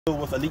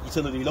With Elite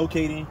Utility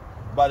Locating.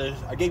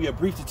 I gave you a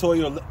brief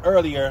tutorial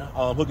earlier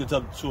hooking it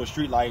up to a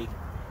street light.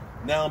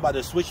 Now I'm about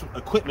to switch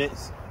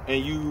equipments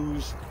and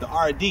use the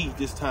RD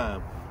this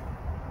time.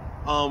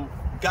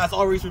 Guys,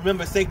 always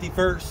remember safety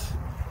first.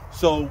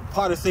 So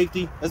part of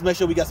safety, let's make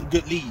sure we got some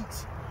good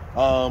leads.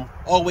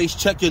 Always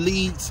check your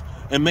leads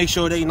and make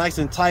sure they nice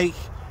and tight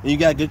and you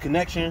got a good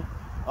connection.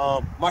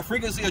 My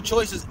frequency of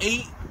choice is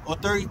 8 or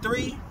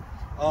 33.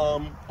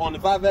 On the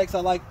 5X I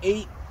like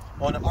 8.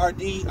 On the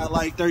RD, I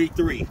like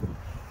 33.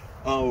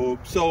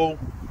 So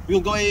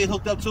we're gonna go ahead and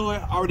hook up to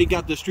it. I already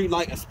got the street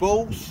light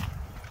exposed.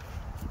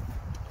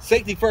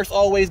 Safety first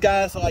always,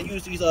 guys. So I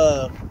use these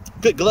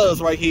good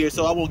gloves right here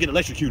so I won't get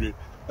electrocuted.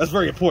 That's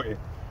very important.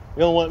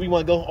 We want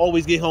to go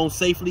always get home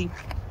safely.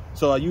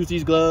 So I use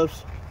these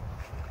gloves.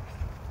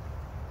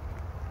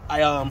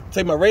 I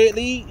take my red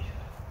lead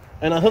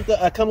and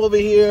I come over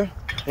here,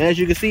 and as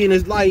you can see in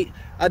this light,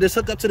 I just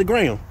hook up to the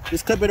ground.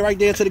 Just clip it right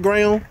there to the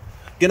ground.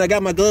 Again, I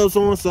got my gloves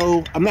on,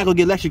 so I'm not gonna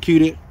get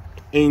electrocuted,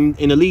 and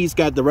the lead's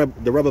got the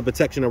rubber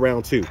protection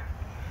around too.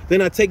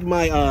 Then I take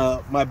my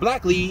my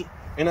black lead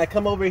and I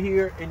come over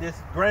here in this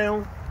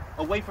ground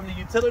away from the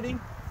utility,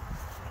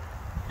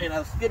 and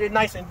I get it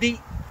nice and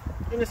deep,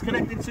 and it's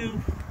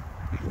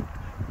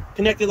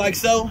connected like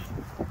so.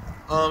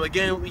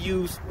 Again, we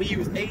use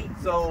 8,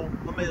 so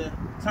I'm gonna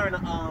turn the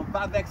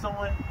 5X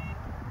on,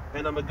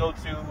 and I'm gonna go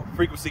to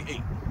frequency 8.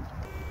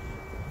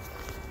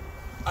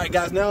 All right,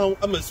 guys, now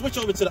I'm gonna switch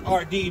over to the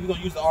RD. We're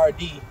gonna use the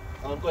RD.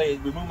 Go ahead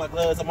and remove my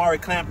gloves. I'm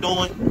already clamped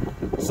on.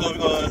 So we're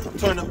gonna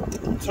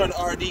turn the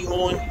RD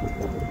on.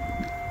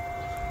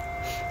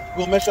 We're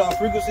gonna make sure our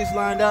frequencies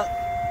lined up.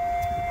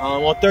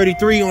 On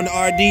 33 on the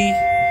RD,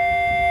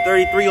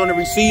 33 on the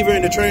receiver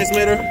and the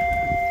transmitter.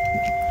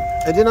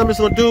 And then I'm just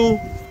gonna do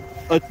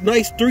a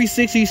nice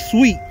 360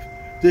 sweep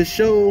to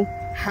show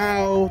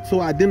how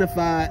to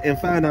identify and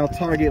find our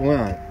target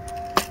line.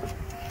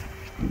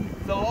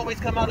 So always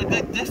come out a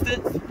good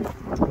distance and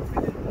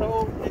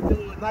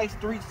do a nice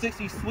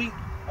 360 sweep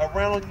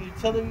around the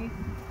utility,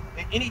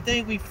 and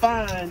anything we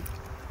find,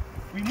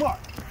 we mark.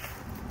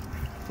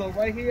 So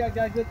right here I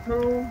got good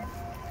tone.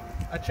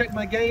 I check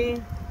my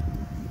gain.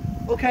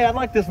 Okay, I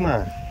like this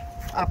line.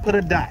 I put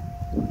a dot.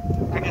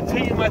 I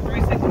continue my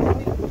 360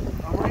 sweep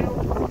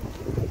around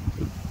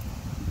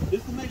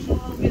just to make sure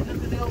I don't get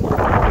nothing else,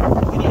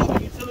 any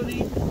other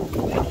utility,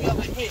 any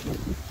other hit.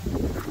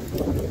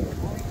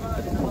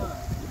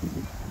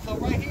 So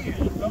right here,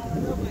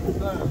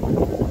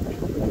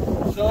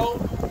 so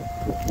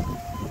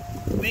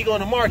we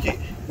gonna mark it.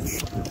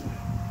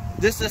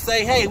 Just to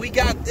say, hey,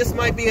 this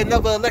might be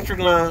another electric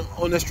line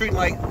on the street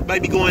light,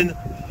 might be going.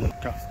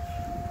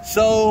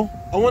 So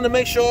I want to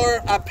make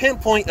sure I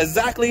pinpoint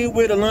exactly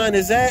where the line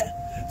is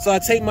at. So I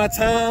take my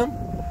time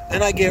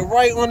and I get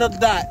right on the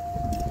dot,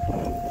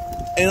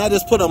 and I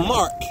just put a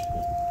mark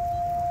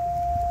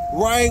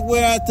right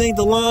where I think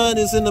the line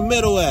is in the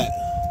middle at.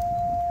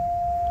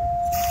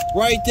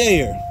 Right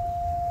there.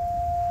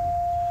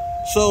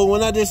 So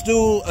when I just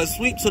do a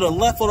sweep to the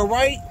left or the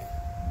right,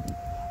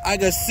 I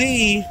can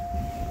see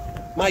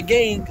my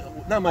gain,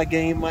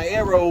 my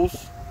arrows,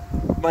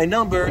 my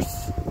numbers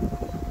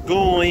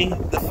going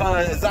to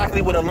find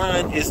exactly where the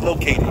line is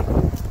located.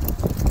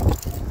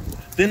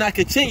 Then I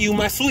continue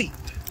my sweep.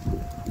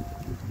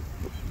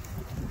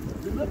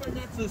 Remember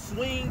not to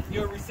swing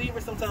your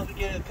receiver. Sometimes we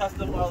get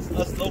accustomed, us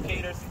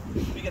locators,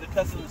 we get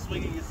accustomed to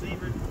swinging your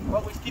receiver.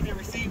 Always keep your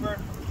receiver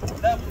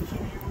level to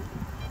you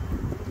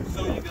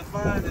so you can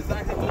find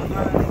exactly what the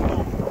line is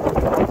going.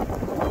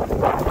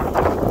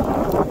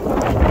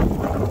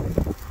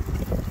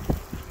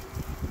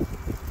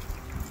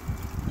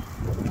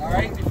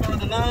 Alright, we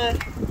found the line.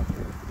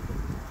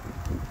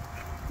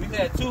 We've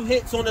had 2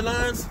 hits on the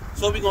lines,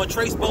 so we're going to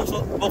trace both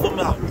of them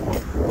out.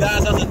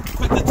 Guys, that's a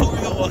quick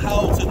tutorial on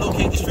how to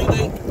locate the street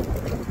light.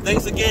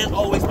 Thanks again,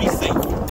 always be safe.